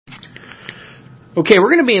Okay, we're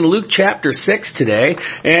going to be in Luke chapter 6 today,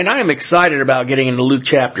 and I am excited about getting into Luke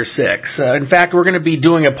chapter 6. In fact, we're going to be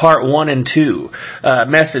doing a part 1 and 2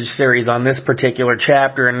 message series on this particular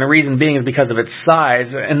chapter, and the reason being is because of its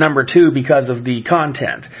size, and number 2, because of the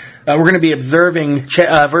content. We're going to be observing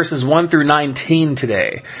verses 1 through 19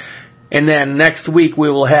 today. And then next week we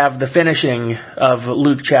will have the finishing of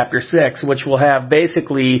Luke chapter 6, which will have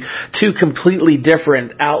basically 2 completely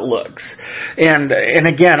different outlooks. And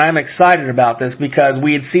again, I'm excited about this because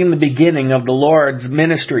we had seen the beginning of the Lord's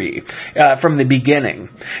ministry from the beginning.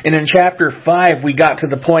 And in chapter 5 we got to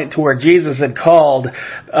the point to where Jesus had called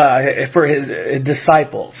for his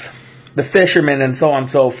disciples, the fishermen and so on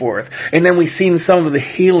and so forth. And then we've seen some of the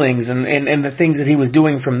healings and the things that he was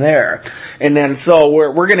doing from there. And then so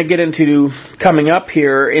we're going to get into, coming up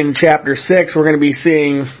here in chapter 6, we're going to be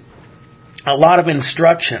seeing a lot of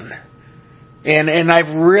instruction. And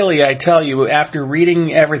I tell you, after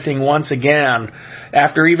reading everything once again,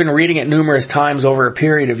 after even reading it numerous times over a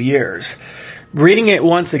period of years, reading it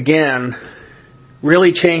once again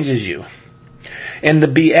really changes you. And the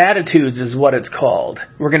Beatitudes is what it's called.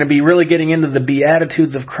 We're going to be really getting into the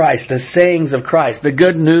Beatitudes of Christ, the sayings of Christ, the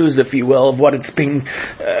good news, if you will, of what it's being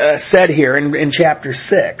said here in chapter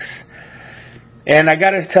 6. And I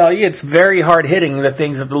got to tell you, it's very hard-hitting, the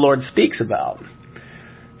things that the Lord speaks about.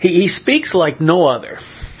 He speaks like no other.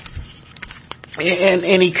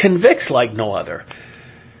 And he convicts like no other.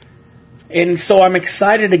 And so I'm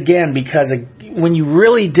excited again because when you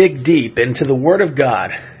really dig deep into the Word of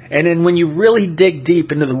God, and then when you really dig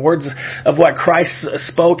deep into the words of what Christ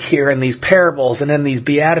spoke here in these parables and in these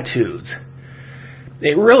Beatitudes,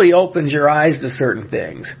 it really opens your eyes to certain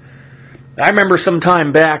things. I remember some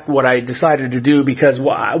time back what I decided to do, because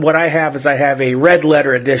what I have is I have a red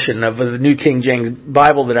letter edition of the New King James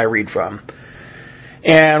Bible that I read from.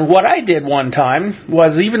 And what I did one time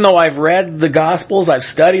was, even though I've read the Gospels, I've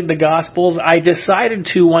studied the Gospels, I decided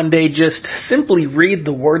to one day just simply read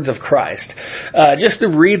the words of Christ. Just to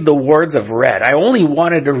read the words of red. I only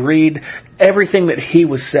wanted to read everything that he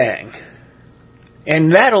was saying.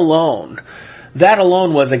 And that alone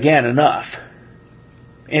was again enough.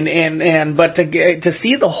 But to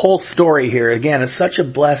see the whole story here again is such a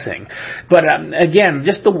blessing. But again,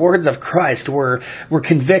 just the words of Christ were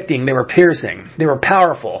convicting, they were piercing, they were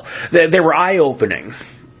powerful, they were eye-opening.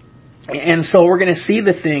 And so we're going to see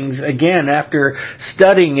the things again after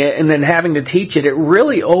studying it and then having to teach it. It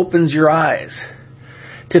really opens your eyes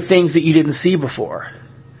to things that you didn't see before.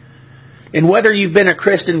 And whether you've been a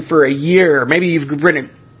Christian for a year, maybe you've been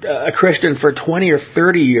a Christian for 20 or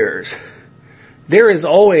 30 years, there is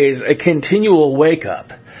always a continual wake-up.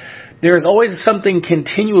 There is always something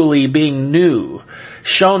continually being new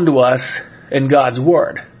shown to us in God's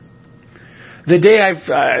Word. The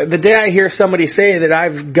day I hear somebody say that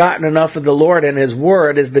I've gotten enough of the Lord and His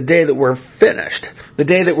Word is the day that we're finished, the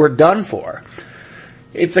day that we're done for.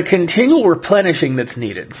 It's a continual replenishing that's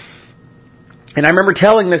needed. And I remember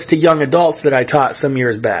telling this to young adults that I taught some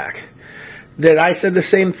years back, that I said the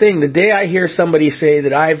same thing. The day I hear somebody say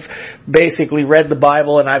that I've basically read the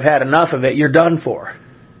Bible and I've had enough of it, you're done for.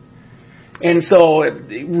 And so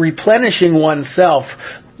replenishing oneself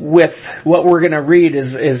with what we're going to read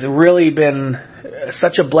is really been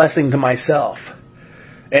such a blessing to myself.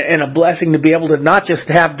 And a blessing to be able to not just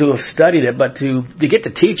have to have studied it, but to get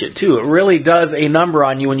to teach it too. It really does a number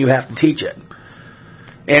on you when you have to teach it.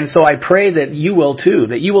 And so I pray that you will too,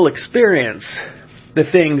 that you will experience the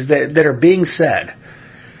things that are being said.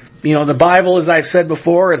 You know, the Bible, as I've said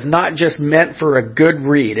before, is not just meant for a good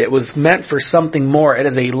read. It was meant for something more. It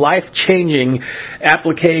is a life-changing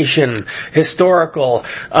application, historical,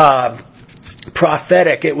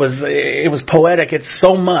 prophetic. It was poetic. It's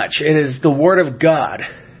so much. It is the Word of God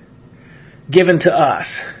given to us.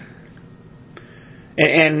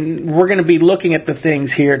 And we're going to be looking at the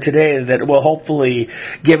things here today that will hopefully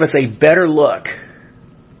give us a better look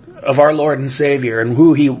of our Lord and Savior and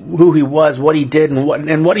who He was, what He did,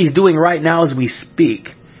 and what He's doing right now as we speak,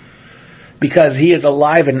 because He is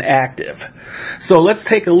alive and active. So let's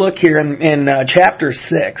take a look here in chapter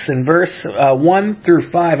 6, in verse 1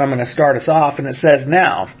 through 5. I'm going to start us off, and it says,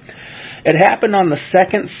 "Now, it happened on the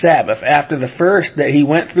second Sabbath after the first that He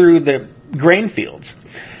went through the grain fields,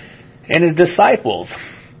 and His disciples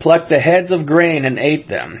plucked the heads of grain and ate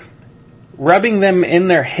them, rubbing them in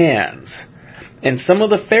their hands. And some of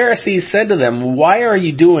the Pharisees said to them, 'Why are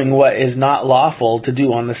you doing what is not lawful to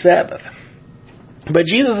do on the Sabbath?' But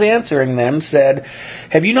Jesus answering them said,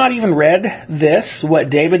 'Have you not even read this, what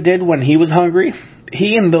David did when he was hungry,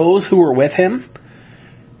 he and those who were with him?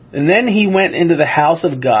 And then he went into the house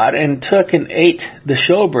of God, and took and ate the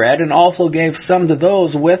showbread, and also gave some to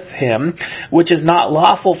those with him, which is not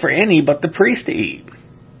lawful for any but the priest to eat.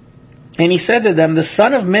 And he said to them, the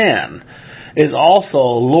Son of Man is also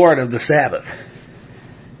Lord of the Sabbath.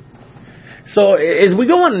 So as we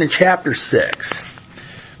go on into chapter 6,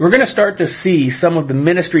 we're going to start to see some of the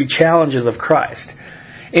ministry challenges of Christ.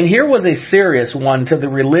 And here was a serious one to the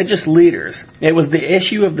religious leaders. It was the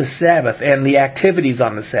issue of the Sabbath and the activities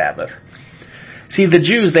on the Sabbath. See, the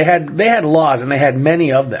Jews, they had laws, and they had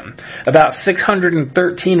many of them. About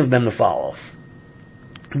 613 of them to follow.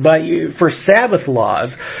 But for Sabbath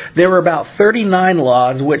laws, there were about 39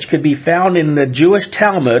 laws which could be found in the Jewish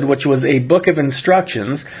Talmud, which was a book of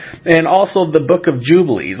instructions, and also the book of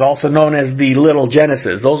Jubilees, also known as the Little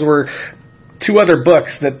Genesis. Those were two other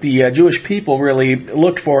books that the Jewish people really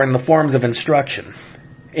looked for in the forms of instruction.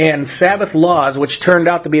 And Sabbath laws, which turned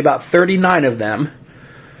out to be about 39 of them,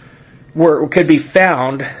 could be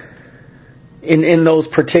found in those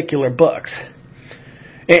particular books.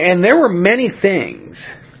 And there were many things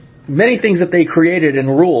that they created in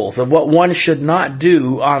rules of what one should not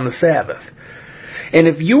do on the Sabbath. And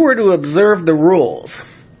if you were to observe the rules,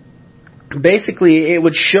 basically it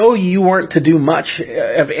would show you weren't to do much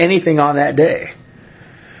of anything on that day.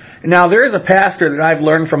 Now, there is a pastor that I've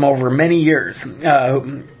learned from over many years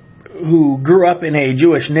who grew up in a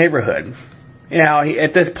Jewish neighborhood. Now,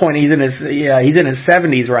 at this point, he's in his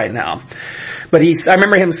 70s right now. But I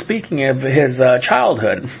remember him speaking of his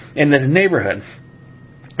childhood in this neighborhood.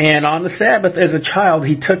 And on the Sabbath, as a child,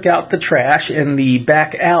 he took out the trash in the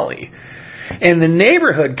back alley. And the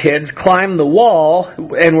neighborhood kids climbed the wall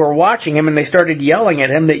and were watching him, and they started yelling at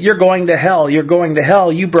him that you're going to hell, you're going to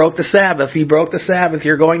hell, you broke the Sabbath,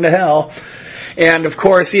 you're going to hell. And of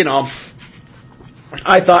course,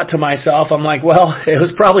 I thought to myself, I'm like, well, it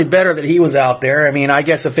was probably better that he was out there. I mean, I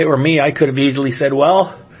guess if it were me, I could have easily said,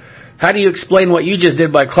 well, how do you explain what you just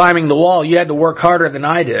did by climbing the wall? You had to work harder than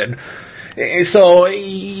I did. So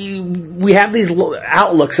we have these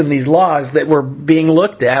outlooks and these laws that were being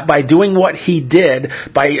looked at by doing what he did,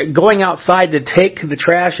 by going outside to take the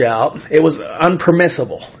trash out. It was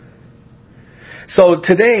unpermissible. So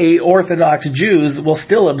today, Orthodox Jews will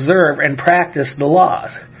still observe and practice the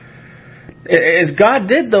laws. As God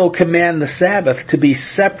did, though, command the Sabbath to be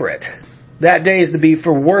separate. That day is to be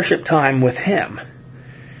for worship time with Him.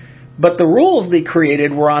 But the rules they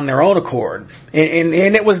created were on their own accord. And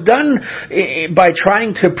it was done by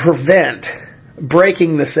trying to prevent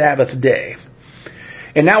breaking the Sabbath day.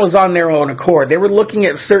 And that was on their own accord. They were looking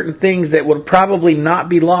at certain things that would probably not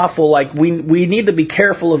be lawful, like we need to be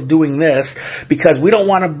careful of doing this because we don't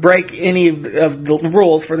want to break any of the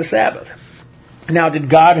rules for the Sabbath. Now, did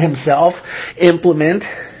God Himself implement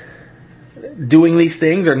doing these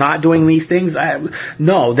things or not doing these things?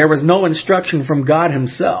 No, there was no instruction from God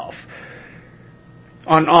Himself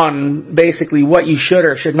on basically what you should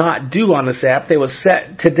or should not do on the Sabbath. It was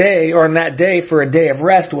set today or on that day for a day of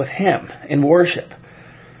rest with Him in worship.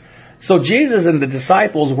 So Jesus and the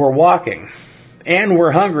disciples were walking and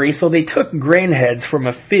were hungry, so they took grain heads from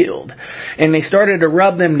a field and they started to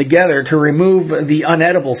rub them together to remove the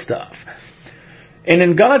unedible stuff. And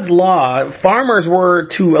in God's law, farmers were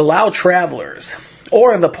to allow travelers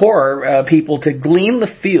or the poorer people to glean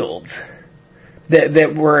the fields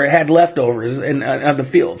that had leftovers of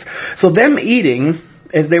the fields. So them eating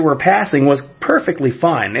as they were passing was perfectly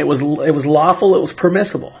fine. It was lawful. It was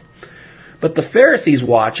permissible. But the Pharisees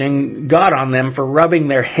watching got on them for rubbing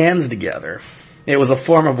their hands together. It was a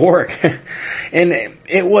form of work. And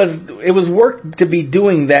it was work to be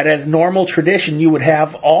doing that as normal tradition. You would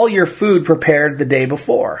have all your food prepared the day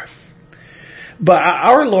before. But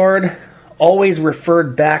our Lord always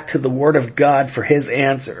referred back to the Word of God for His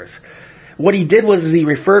answers. What He did was He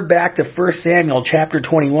referred back to 1 Samuel chapter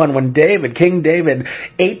 21 when King David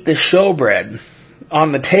ate the showbread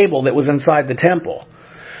on the table that was inside the temple.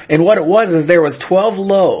 And what it was is there was 12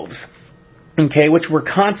 loaves, which were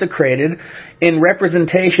consecrated in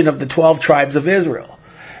representation of the 12 tribes of Israel.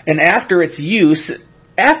 And after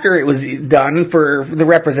it was done for the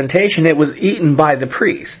representation, it was eaten by the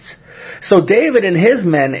priests. So David and his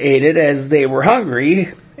men ate it as they were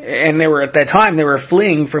hungry, and at that time they were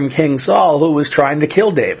fleeing from King Saul, who was trying to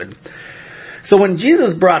kill David. So when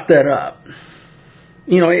Jesus brought that up,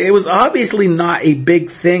 it was obviously not a big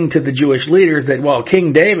thing to the Jewish leaders that, well,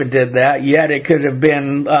 King David did that, yet it could have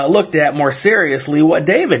been looked at more seriously what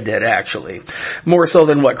David did, actually, more so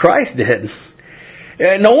than what Christ did.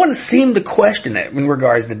 No one seemed to question it in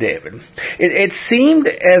regards to David. It seemed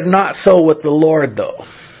as not so with the Lord, though.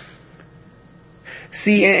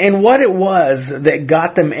 See, and what it was that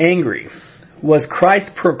got them angry was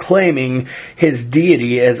Christ proclaiming his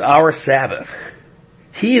deity as our Sabbath.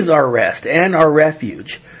 He is our rest and our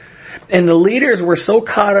refuge. And the leaders were so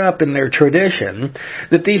caught up in their tradition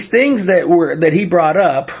that these things that he brought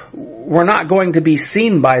up were not going to be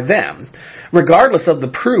seen by them, regardless of the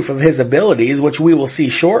proof of his abilities, which we will see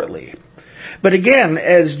shortly. But again,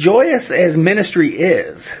 as joyous as ministry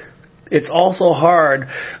is, it's also hard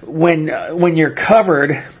when you're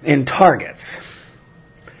covered in targets.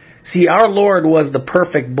 See, our Lord was the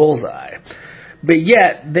perfect bullseye, but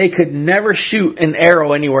yet they could never shoot an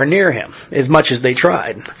arrow anywhere near him, as much as they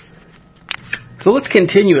tried. So let's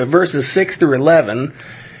continue at verses 6 through 11,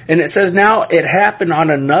 and it says, "Now it happened on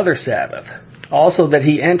another Sabbath, also that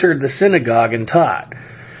he entered the synagogue and taught.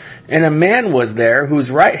 And a man was there whose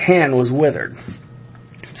right hand was withered.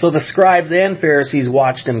 So the scribes and Pharisees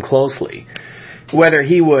watched him closely, whether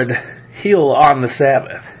he would heal on the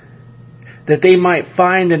Sabbath, that they might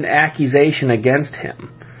find an accusation against him.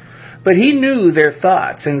 But he knew their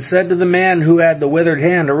thoughts, and said to the man who had the withered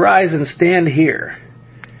hand, 'Arise and stand here.'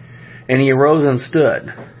 And he arose and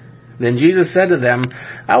stood. Then Jesus said to them,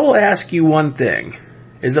 'I will ask you one thing.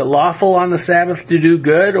 Is it lawful on the Sabbath to do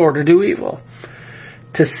good or to do evil?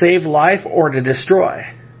 To save life or to destroy?'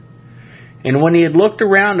 And when he had looked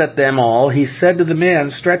around at them all, he said to the man,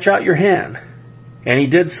 'Stretch out your hand.' And he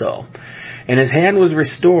did so. And his hand was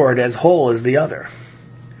restored as whole as the other.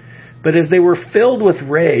 But as they were filled with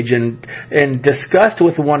rage and discussed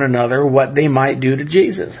with one another what they might do to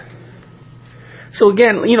Jesus." So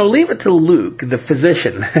again, leave it to Luke, the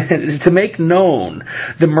physician, to make known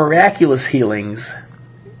the miraculous healings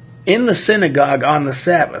in the synagogue on the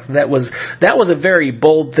Sabbath. That was a very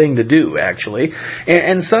bold thing to do, actually.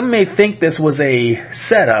 And some may think this was a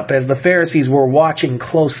setup, as the Pharisees were watching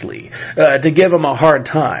closely, to give him a hard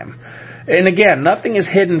time. And again, nothing is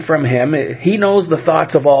hidden from him. He knows the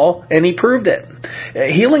thoughts of all, and he proved it.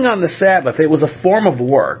 Healing on the Sabbath, it was a form of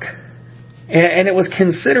work. And it was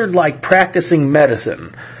considered like practicing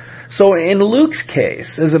medicine. So in Luke's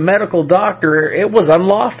case, as a medical doctor, it was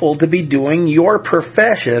unlawful to be doing your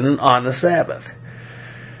profession on the Sabbath.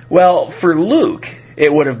 Well, for Luke,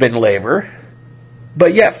 it would have been labor.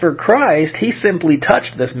 But yet for Christ, he simply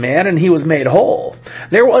touched this man and he was made whole.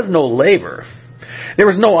 There was no labor. There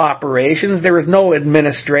was no operations. There was no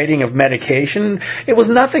administrating of medication. It was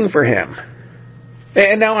nothing for him.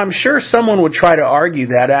 And now I'm sure someone would try to argue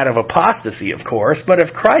that out of apostasy, of course, but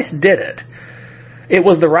if Christ did it, it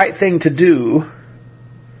was the right thing to do.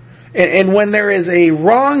 And when there is a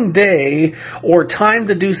wrong day or time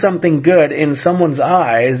to do something good in someone's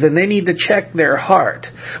eyes, then they need to check their heart,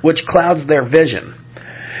 which clouds their vision.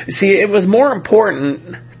 See, it was more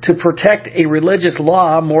important to protect a religious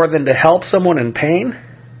law more than to help someone in pain.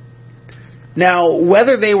 Now,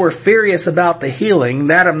 whether they were furious about the healing,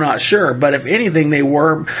 that I'm not sure, but if anything, they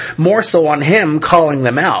were more so on him calling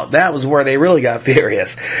them out. That was where they really got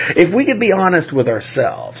furious. If we could be honest with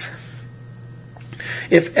ourselves,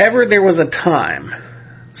 if ever there was a time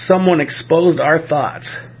someone exposed our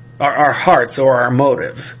thoughts, our hearts, or our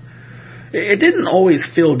motives, it didn't always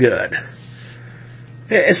feel good.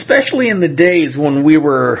 Especially in the days when we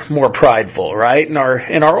were more prideful, right? In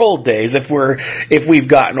our old days, if we've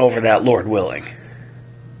gotten over that, Lord willing.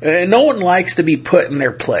 No one likes to be put in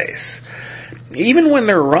their place, even when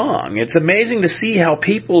they're wrong. It's amazing to see how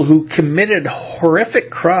people who committed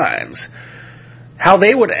horrific crimes, how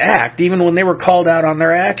they would act even when they were called out on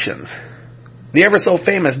their actions. The ever so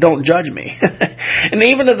famous "don't judge me." And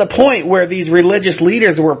even to the point where these religious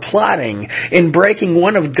leaders were plotting in breaking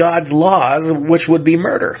one of God's laws, which would be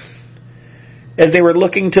murder, as they were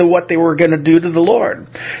looking to what they were going to do to the Lord.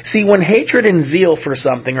 See, when hatred and zeal for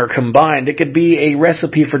something are combined, it could be a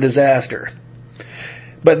recipe for disaster.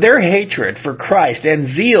 But their hatred for Christ and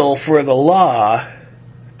zeal for the law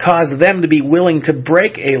caused them to be willing to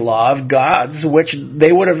break a law of God's, which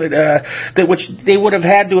they would have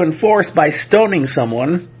had to enforce by stoning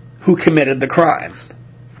someone who committed the crime.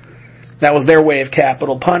 That was their way of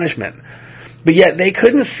capital punishment. But yet they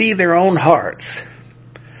couldn't see their own hearts.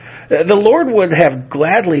 The Lord would have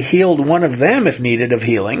gladly healed one of them if needed of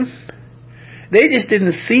healing. They just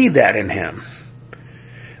didn't see that in him.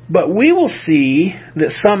 But we will see that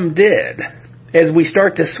some did as we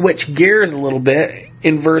start to switch gears a little bit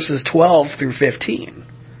in verses 12 through 15.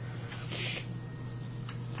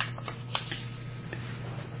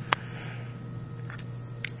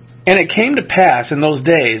 And it came to pass in those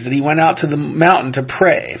days that he went out to the mountain to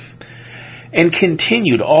pray, and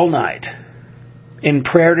continued all night in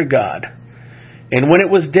prayer to God. And when it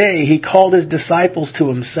was day, he called his disciples to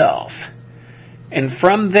himself. And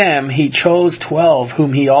from them he chose 12,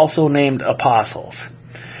 whom he also named apostles.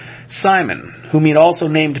 Simon, whom he also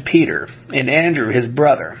named Peter, and Andrew his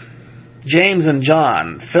brother, James and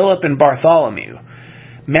John, Philip and Bartholomew,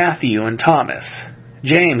 Matthew and Thomas,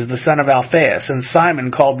 James the son of Alphaeus, and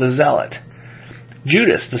Simon called the Zealot,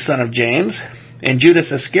 Judas the son of James, and Judas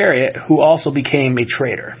Iscariot, who also became a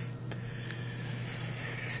traitor.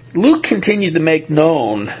 Luke continues to make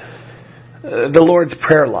known the Lord's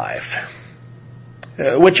Prayer life,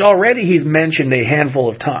 which already he's mentioned a handful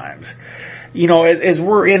of times. You know, as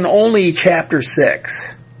we're in only chapter 6,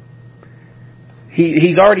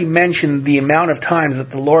 he's already mentioned the amount of times that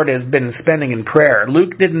the Lord has been spending in prayer.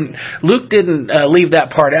 Luke didn't leave that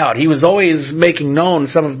part out. He was always making known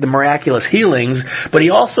some of the miraculous healings, but he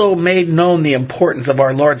also made known the importance of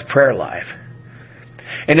our Lord's prayer life.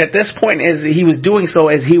 And at this point, as he was doing so,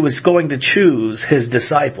 as he was going to choose his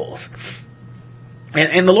disciples.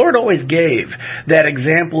 And the Lord always gave that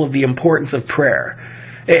example of the importance of prayer.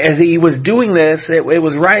 As he was doing this, it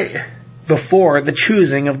was right before the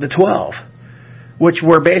choosing of the 12, which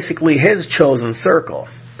were basically his chosen circle.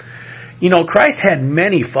 You know, Christ had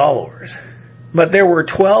many followers, but there were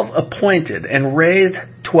 12 appointed and raised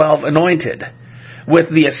 12 anointed,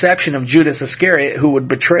 with the exception of Judas Iscariot, who would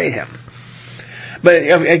betray him. But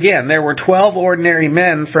again, there were 12 ordinary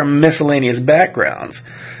men from miscellaneous backgrounds.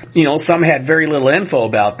 You know, some had very little info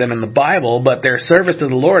about them in the Bible, but their service to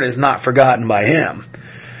the Lord is not forgotten by him.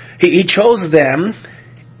 He chose them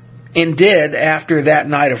and did after that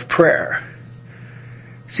night of prayer.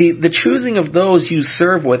 See, the choosing of those you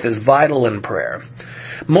serve with is vital in prayer.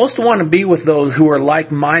 Most want to be with those who are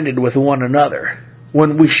like-minded with one another,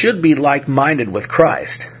 when we should be like-minded with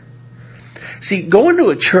Christ. See, go into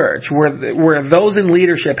a church where those in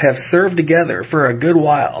leadership have served together for a good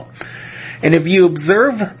while, and if you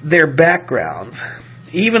observe their backgrounds,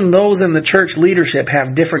 even those in the church leadership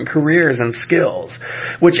have different careers and skills,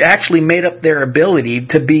 which actually made up their ability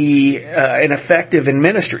to be an effective in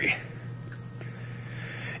ministry.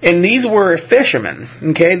 And these were fishermen,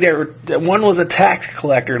 okay? One was a tax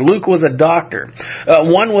collector. Luke was a doctor.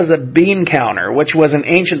 One was a bean counter, which was an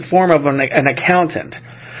ancient form of an accountant.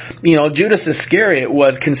 You know, Judas Iscariot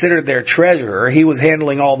was considered their treasurer. He was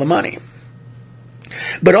handling all the money.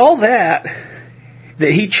 But all that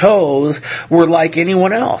he chose were like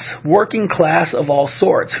anyone else, working class of all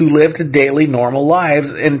sorts, who lived daily normal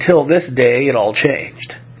lives until this day it all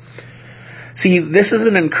changed. See, this is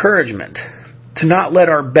an encouragement to not let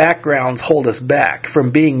our backgrounds hold us back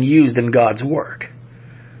from being used in God's work.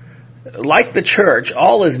 Like the church,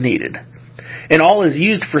 all is needed, and all is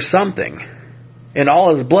used for something, and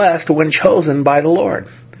all is blessed when chosen by the Lord.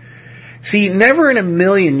 See, never in a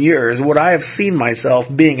million years would I have seen myself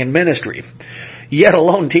being in ministry, yet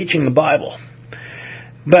alone teaching the Bible.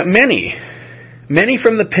 But many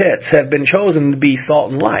from the pits have been chosen to be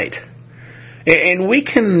salt and light. And we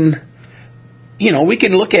can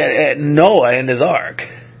look at Noah and his ark.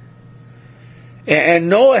 And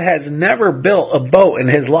Noah has never built a boat in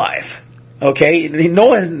his life. Okay? No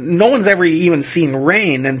one's ever even seen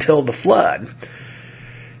rain until the flood.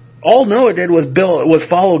 All Noah did was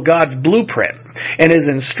follow God's blueprint and his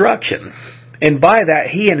instruction. And by that,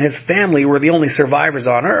 he and his family were the only survivors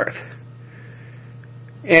on earth.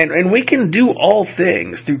 And we can do all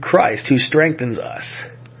things through Christ who strengthens us,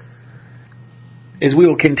 as we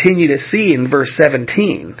will continue to see in verse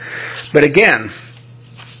 17. But again,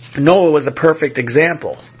 Noah was a perfect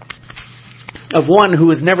example of one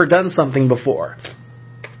who has never done something before.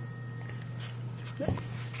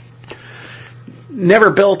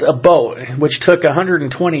 Never built a boat, which took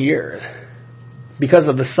 120 years because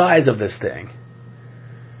of the size of this thing.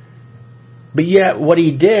 But yet what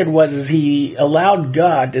he did was he allowed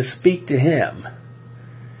God to speak to him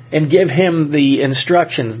and give him the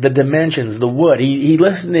instructions, the dimensions, the wood. He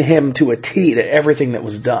listened to him to a T to everything that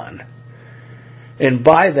was done. And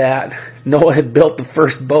by that, Noah had built the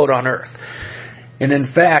first boat on earth. And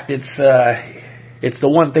in fact, it's the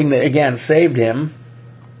one thing that, again, saved him.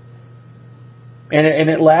 And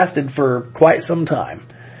it lasted for quite some time.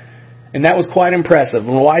 And that was quite impressive.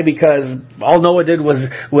 And why? Because all Noah did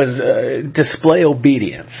was display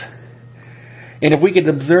obedience. And if we could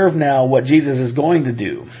observe now what Jesus is going to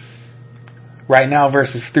do, right now,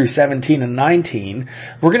 verses through 17 and 19,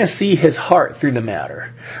 we're going to see his heart through the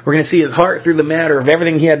matter. We're going to see his heart through the matter of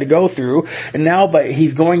everything he had to go through. And now, but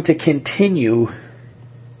he's going to continue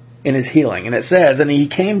in his healing. And it says, and he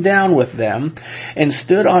came down with them and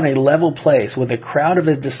stood on a level place with a crowd of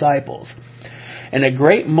his disciples and a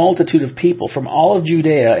great multitude of people from all of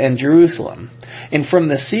Judea and Jerusalem and from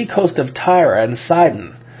the sea coast of Tyre and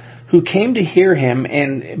Sidon, who came to hear him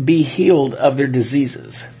and be healed of their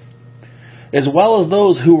diseases. as well as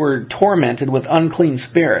those who were tormented with unclean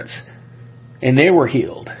spirits, and they were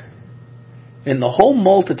healed. And the whole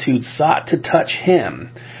multitude sought to touch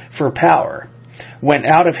him, for power went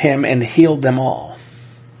out of him and healed them all.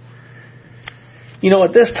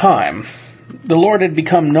 At this time, the Lord had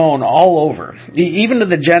become known all over, even to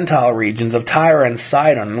the Gentile regions of Tyre and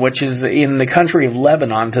Sidon, which is in the country of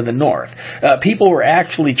Lebanon to the north. People were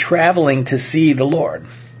actually traveling to see the Lord.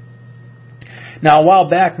 Now, a while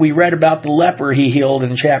back, we read about the leper he healed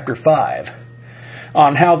in chapter 5,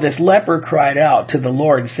 on how this leper cried out to the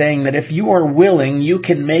Lord, saying that if you are willing, you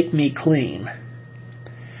can make me clean.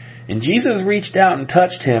 And Jesus reached out and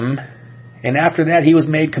touched him, and after that, he was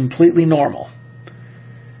made completely normal.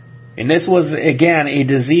 And this was, again, a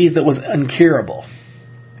disease that was incurable.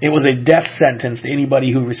 It was a death sentence to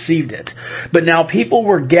anybody who received it. But now people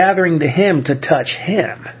were gathering to him to touch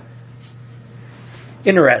him.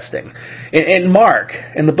 Interesting. In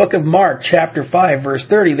the book of Mark, chapter 5, verse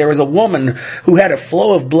 30, there was a woman who had a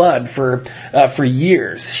flow of blood for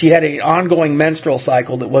years. She had an ongoing menstrual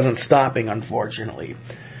cycle that wasn't stopping, unfortunately,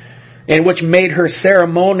 and which made her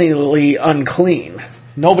ceremonially unclean.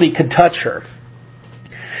 Nobody could touch her.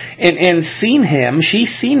 And she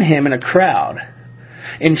seen him in a crowd.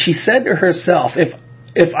 And she said to herself,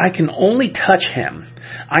 if I can only touch him,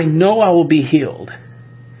 I know I will be healed.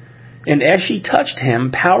 And as she touched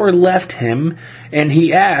him, power left him, and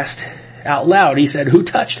he asked out loud, he said, "Who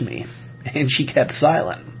touched me?" And she kept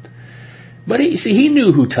silent. But he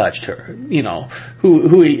knew who touched her,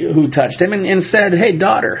 who touched him, and said, "Hey,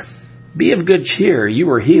 daughter, be of good cheer, you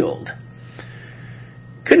were healed."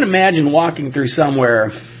 Couldn't imagine walking through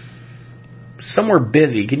somewhere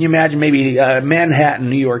busy. Can you imagine maybe Manhattan,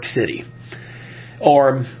 New York City,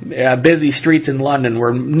 or busy streets in London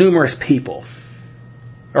where numerous people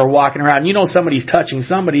are walking around? Somebody's touching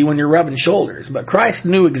somebody when you're rubbing shoulders, but Christ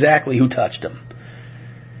knew exactly who touched him.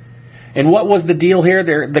 And what was the deal here?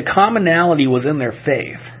 The commonality was in their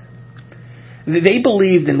faith. They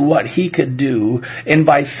believed in what he could do, and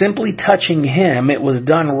by simply touching him, it was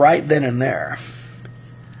done right then and there.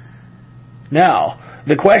 Now,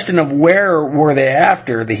 the question of where were they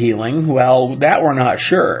after the healing, well, that we're not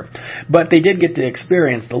sure. But they did get to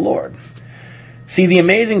experience the Lord. See, the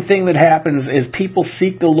amazing thing that happens is people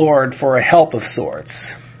seek the Lord for a help of sorts,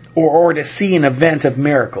 or to see an event of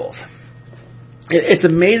miracles. It's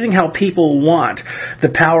amazing how people want the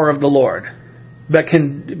power of the Lord, but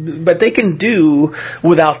they can do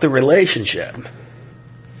without the relationship.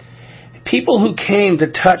 People who came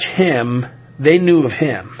to touch him, they knew of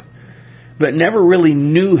him, but never really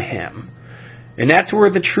knew him. And that's where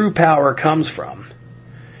the true power comes from.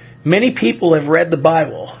 Many people have read the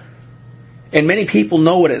Bible, and many people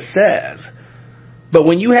know what it says. But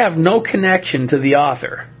when you have no connection to the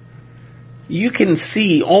author, you can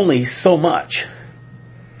see only so much.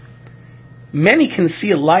 Many can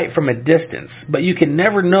see a light from a distance, but you can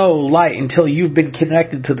never know light until you've been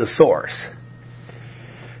connected to the source.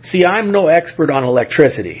 See, I'm no expert on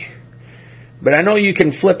electricity, but I know you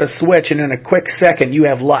can flip a switch and in a quick second you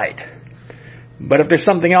have light. But if there's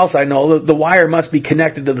something else I know, the wire must be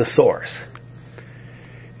connected to the source.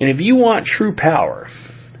 And if you want true power,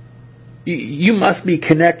 you must be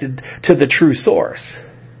connected to the true source.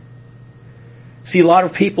 See, a lot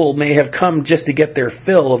of people may have come just to get their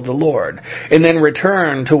fill of the Lord and then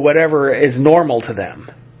return to whatever is normal to them.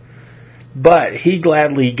 But he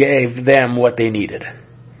gladly gave them what they needed.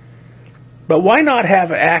 But why not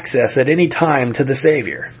have access at any time to the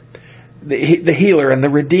Savior, the healer and the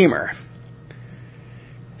Redeemer?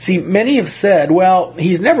 See, many have said, well,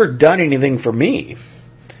 he's never done anything for me.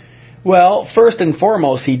 Well, first and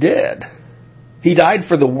foremost, he did. He died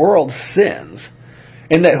for the world's sins,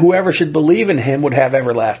 and that whoever should believe in him would have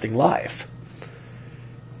everlasting life.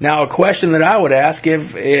 Now, a question that I would ask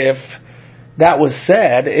if that was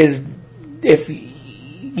said is,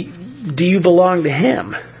 do you belong to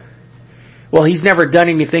him? Well, he's never done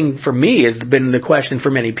anything for me has been the question for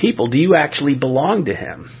many people. Do you actually belong to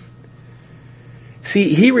him?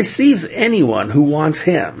 See, he receives anyone who wants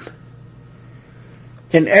him.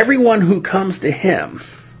 And everyone who comes to him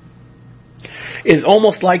is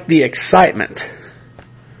almost like the excitement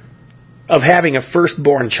of having a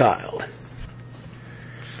firstborn child.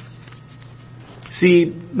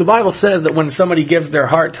 See, the Bible says that when somebody gives their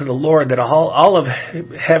heart to the Lord, that all of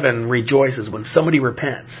heaven rejoices when somebody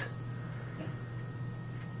repents.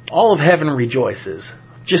 All of heaven rejoices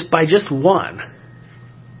by just one.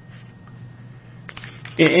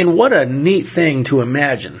 And what a neat thing to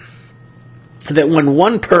imagine that when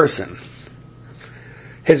one person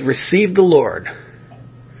has received the Lord,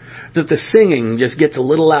 that the singing just gets a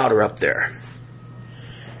little louder up there.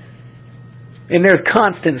 And there's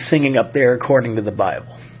constant singing up there according to the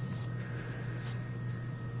Bible.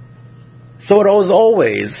 So it was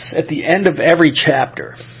always, at the end of every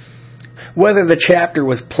chapter, whether the chapter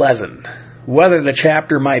was pleasant, whether the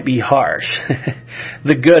chapter might be harsh,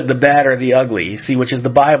 the good, the bad, or the ugly, see, which is the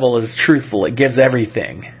Bible is truthful, it gives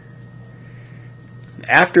everything.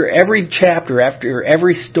 After every chapter, after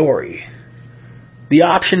every story, the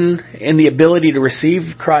option and the ability to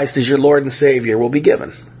receive Christ as your Lord and Savior will be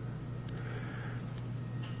given.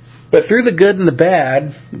 But through the good and the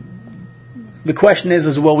bad, the question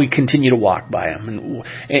is will we continue to walk by Him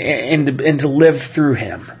and to live through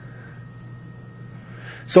Him?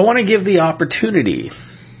 So I want to give the opportunity,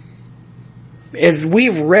 as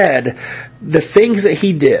we've read the things that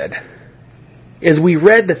He did, as we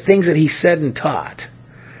read the things that He said and taught,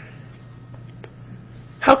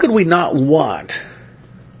 how could we not want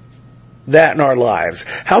that in our lives?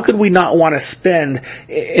 How could we not want to spend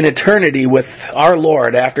an eternity with our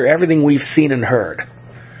Lord after everything we've seen and heard?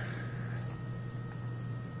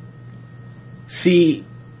 See,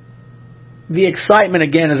 the excitement,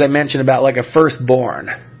 again, as I mentioned, about like a firstborn.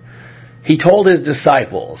 He told His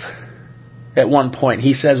disciples at one point,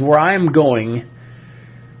 He says, where I am going,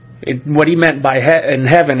 what He meant by in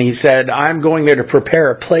heaven, He said, I'm going there to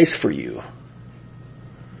prepare a place for you.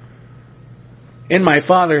 In my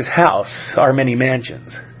Father's house are many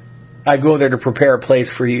mansions. I go there to prepare a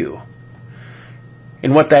place for you.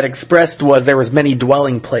 And what that expressed was there was many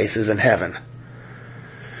dwelling places in heaven.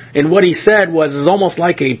 And what He said was is almost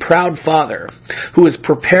like a proud father who is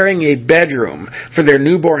preparing a bedroom for their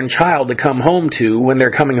newborn child to come home to when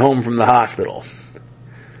they're coming home from the hospital.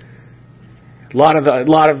 A lot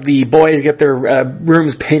of the boys get their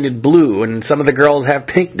rooms painted blue, and some of the girls have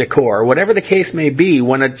pink decor. Whatever the case may be,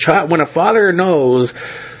 when a father knows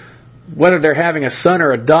whether they're having a son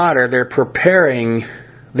or a daughter, they're preparing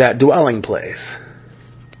that dwelling place.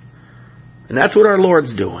 And that's what our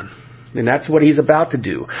Lord's doing. And that's what He's about to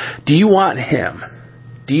do. Do you want Him?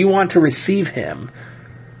 Do you want to receive Him?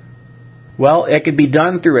 Well, it could be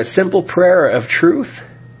done through a simple prayer of truth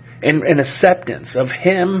and an acceptance of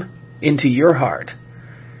Him into your heart.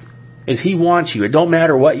 As He wants you. It don't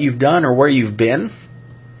matter what you've done or where you've been.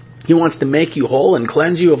 He wants to make you whole and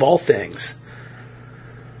cleanse you of all things.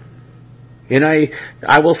 And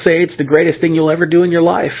I will say it's the greatest thing you'll ever do in your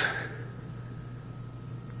life.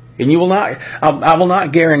 And you will not, I will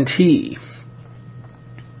not guarantee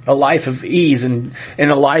a life of ease and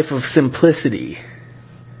a life of simplicity.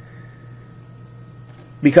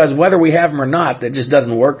 Because whether we have Him or not, that just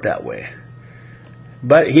doesn't work that way.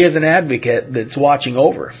 But He is an advocate that's watching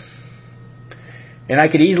over. And I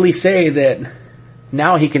could easily say that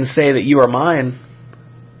now He can say that you are mine.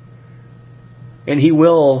 And He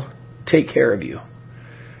will take care of you.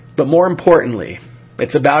 But more importantly,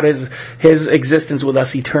 it's about His existence with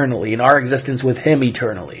us eternally and our existence with Him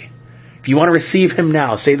eternally. If you want to receive Him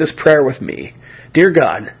now, say this prayer with me. Dear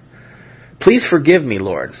God, please forgive me,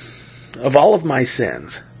 Lord, of all of my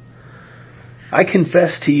sins. I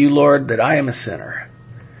confess to you, Lord, that I am a sinner.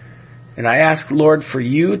 And I ask, Lord, for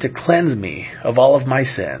you to cleanse me of all of my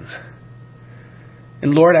sins.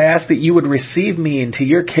 And Lord, I ask that you would receive me into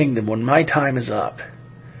your kingdom when my time is up.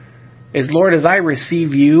 Lord, as I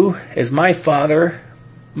receive you as my Father,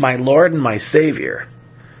 my Lord, and my Savior.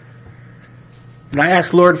 And I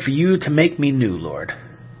ask, Lord, for you to make me new, Lord.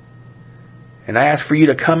 And I ask for you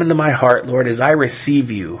to come into my heart, Lord, as I receive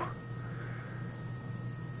you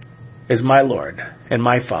as my Lord and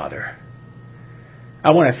my Father.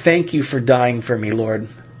 I want to thank you for dying for me, Lord.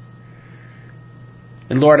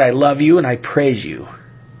 And Lord, I love you and I praise you.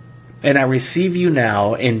 And I receive you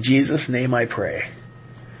now. In Jesus' name I pray.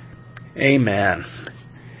 Amen.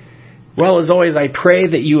 Well, as always, I pray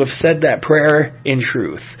that you have said that prayer in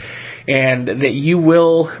truth. And that you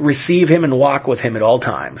will receive Him and walk with Him at all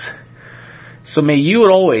times. So may you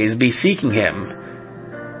always be seeking Him.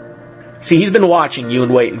 See, He's been watching you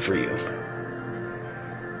and waiting for you.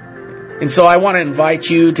 And so I want to invite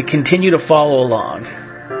you to continue to follow along.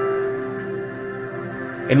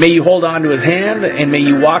 And may you hold on to His hand, and may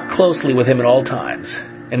you walk closely with Him at all times.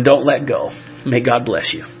 And don't let go. May God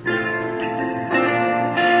bless you.